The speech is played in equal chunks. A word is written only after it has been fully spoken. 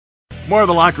More of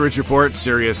the Lockridge Report,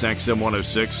 Sirius XM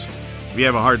 106. If you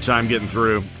have a hard time getting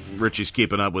through, Richie's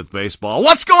keeping up with baseball.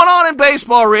 What's going on in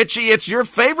baseball, Richie? It's your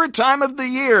favorite time of the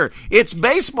year. It's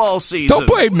baseball season. Don't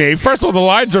blame me. First of all, the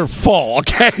lines are full,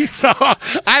 okay? So I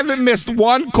haven't missed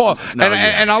one call.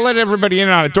 And I'll let everybody in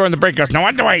on it during the break. Goes, no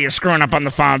wonder why you're screwing up on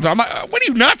the phones. I'm like, what are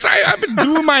you, nuts? I've been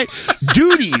doing my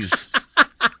duties.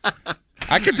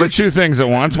 I could do two things at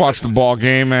once, watch the ball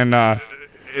game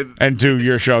and do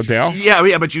your show, Dale.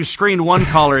 Yeah, but you screened one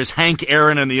caller as Hank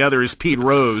Aaron and the other as Pete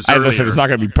Rose. Hey, listen, it's not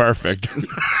going to be perfect.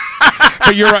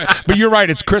 But you're right.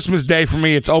 It's Christmas Day for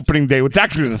me. It's opening day. It's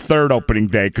actually the third opening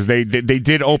day because they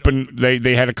did open.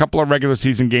 They had a couple of regular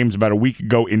season games about a week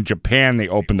ago in Japan. They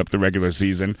opened up the regular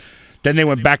season. Then they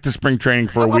went back to spring training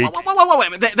for a week.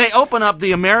 Wait. They open up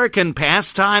the American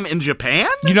pastime in Japan?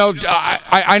 You know,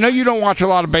 I know you don't watch a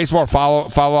lot of baseball,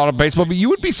 follow a lot of baseball, but you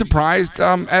would be surprised,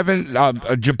 Evan.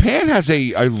 Japan has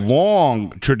a long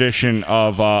tradition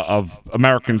of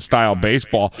American-style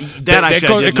baseball.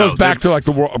 It goes back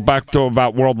to back to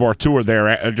about World War II or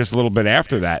there, just a little bit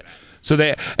after that. So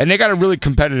they got a really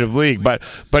competitive league, but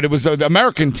it was the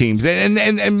American teams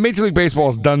and Major League Baseball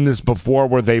has done this before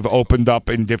where they've opened up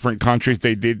in different countries.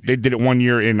 They did it one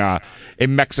year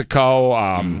in Mexico.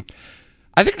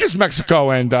 I think just Mexico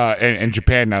and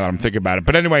Japan. Now that I'm thinking about it,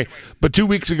 but anyway, 2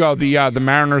 weeks ago the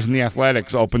Mariners and the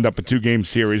Athletics opened up a 2-game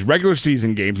series, regular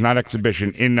season games, not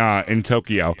exhibition, in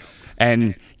Tokyo.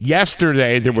 And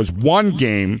yesterday there was one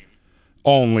game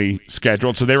only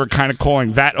scheduled, so they were kind of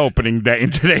calling that opening day.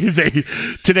 And today's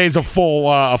a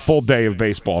full day of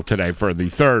baseball today for the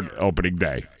third opening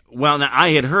day. Well, now,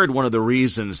 I had heard one of the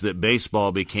reasons that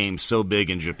baseball became so big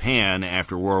in Japan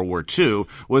after World War II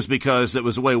was because it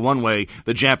was one way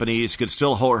the Japanese could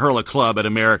still hurl a club at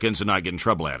Americans and not get in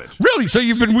trouble at it. Really? So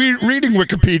you've been reading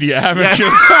Wikipedia, haven't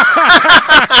you?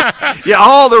 Yeah,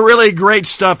 all the really great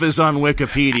stuff is on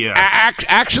Wikipedia.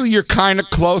 Actually, you're kind of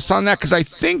close on that because I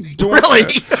think...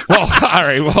 Really? Well, all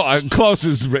right. Well, close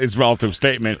is relative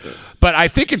statement. But I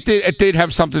think it did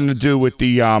have something to do with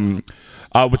the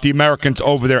Americans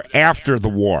over there after the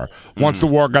war. Once the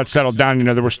war got settled down,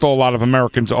 there were still a lot of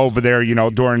Americans over there,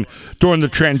 during the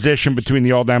transition between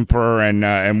the old emperor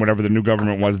and whatever the new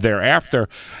government was thereafter.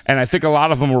 And I think a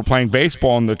lot of them were playing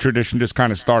baseball, and the tradition just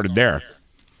kind of started there.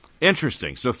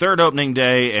 Interesting. So third opening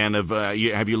day, and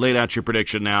have you laid out your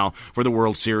prediction now for the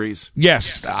World Series?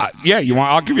 Yes. Yeah. You want?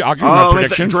 I'll give you my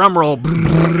prediction. Drum roll.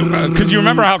 Because you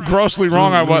remember how grossly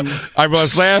wrong I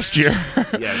was last year.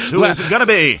 Yes. Who is it going to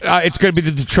be? It's going to be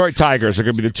the Detroit Tigers. They're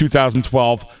going to be the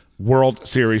 2012 World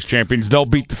Series champions. They'll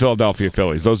beat the Philadelphia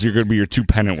Phillies. Those are going to be your two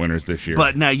pennant winners this year.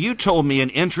 But now you told me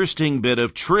an interesting bit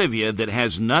of trivia that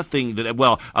has nothing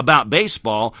about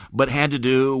baseball, but had to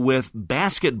do with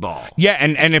basketball. Yeah,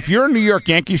 and if you're a New York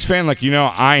Yankees fan, like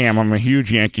I am, I'm a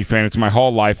huge Yankee fan. It's my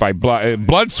whole life. I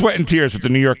blood, sweat, and tears with the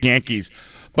New York Yankees.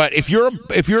 But if you're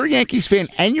a Yankees fan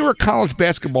and you're a college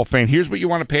basketball fan, here's what you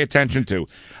want to pay attention to.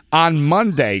 On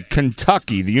Monday,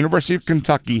 Kentucky, the University of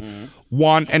Kentucky,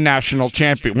 won the national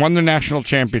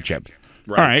championship.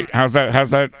 Right. All right, how's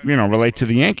that relate to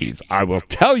the Yankees? I will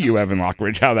tell you, Evan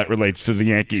Lockridge, how that relates to the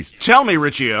Yankees. Tell me,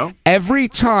 Richie-o. Every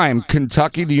time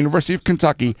Kentucky, the University of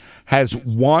Kentucky, has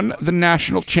won the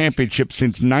national championship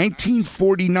since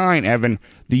 1949, Evan,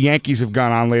 the Yankees have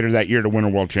gone on later that year to win a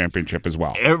world championship as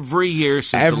well. Every year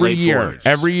since the late 40s.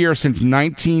 Every year since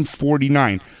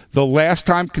 1949. The last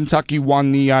time Kentucky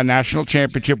won the national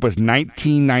championship was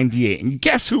 1998. And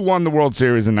guess who won the World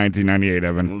Series in 1998,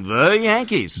 Evan? The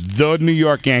Yankees. The New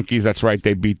York Yankees. That's right.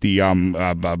 They beat the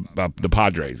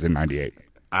Padres in 98.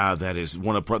 That is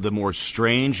one of the more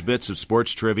strange bits of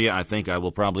sports trivia I think I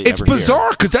will probably ever hear. It's bizarre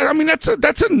because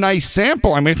that's a nice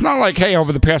sample. I mean, it's not like, hey,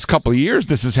 over the past couple of years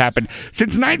this has happened.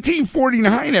 Since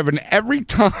 1949, Evan, every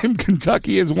time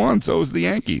Kentucky has won, so has the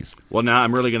Yankees. Well, now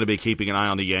I'm really going to be keeping an eye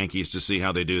on the Yankees to see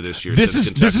how they do this year. This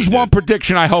is one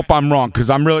prediction. I hope I'm wrong because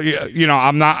I'm really,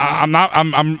 I'm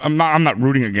not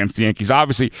rooting against the Yankees,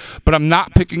 obviously, but I'm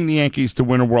not picking the Yankees to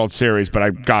win a World Series. But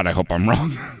I hope I'm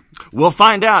wrong. We'll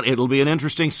find out. It'll be an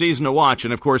interesting season to watch.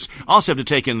 And, of course, also have to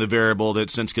take in the variable that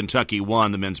since Kentucky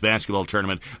won the men's basketball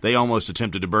tournament, they almost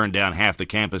attempted to burn down half the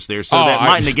campus there. So that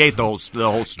might negate the whole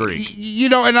streak.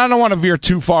 And I don't want to veer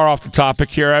too far off the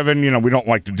topic here, Evan. We don't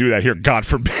like to do that here, God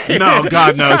forbid. No,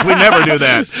 God knows. We never do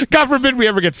that. God forbid we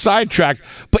ever get sidetracked.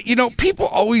 But, people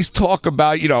always talk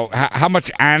about, how much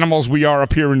animals we are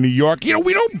up here in New York.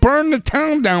 We don't burn the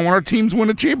town down when our teams win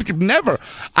a championship. Never.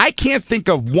 I can't think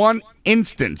of one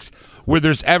instance where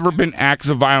there's ever been acts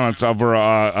of violence over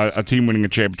a team winning a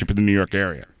championship in the New York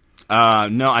area.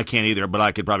 No, I can't either, but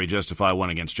I could probably justify one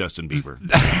against Justin Bieber.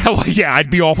 Well, yeah,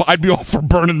 I'd be all for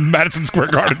burning Madison Square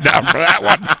Garden down for that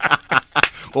one.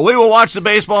 Well, we will watch the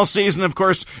baseball season. Of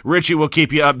course, Richie will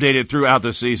keep you updated through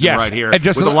the season right here with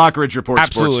the Lockridge Report.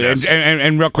 Absolutely.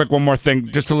 And real quick, one more thing,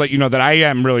 just to let you know that I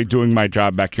am really doing my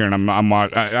job back here, and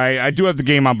I do have the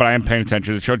game on, but I am paying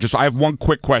attention to the show. Just I have one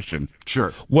quick question.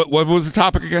 Sure. What was the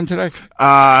topic again today?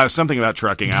 Something about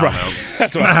trucking. I don't know.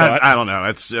 That's what I thought. I don't know.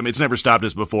 It's never stopped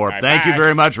us before. Thank you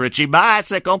very much, Richie.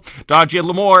 Bicycle. Talk to you a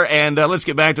little more, and let's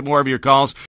get back to more of your calls.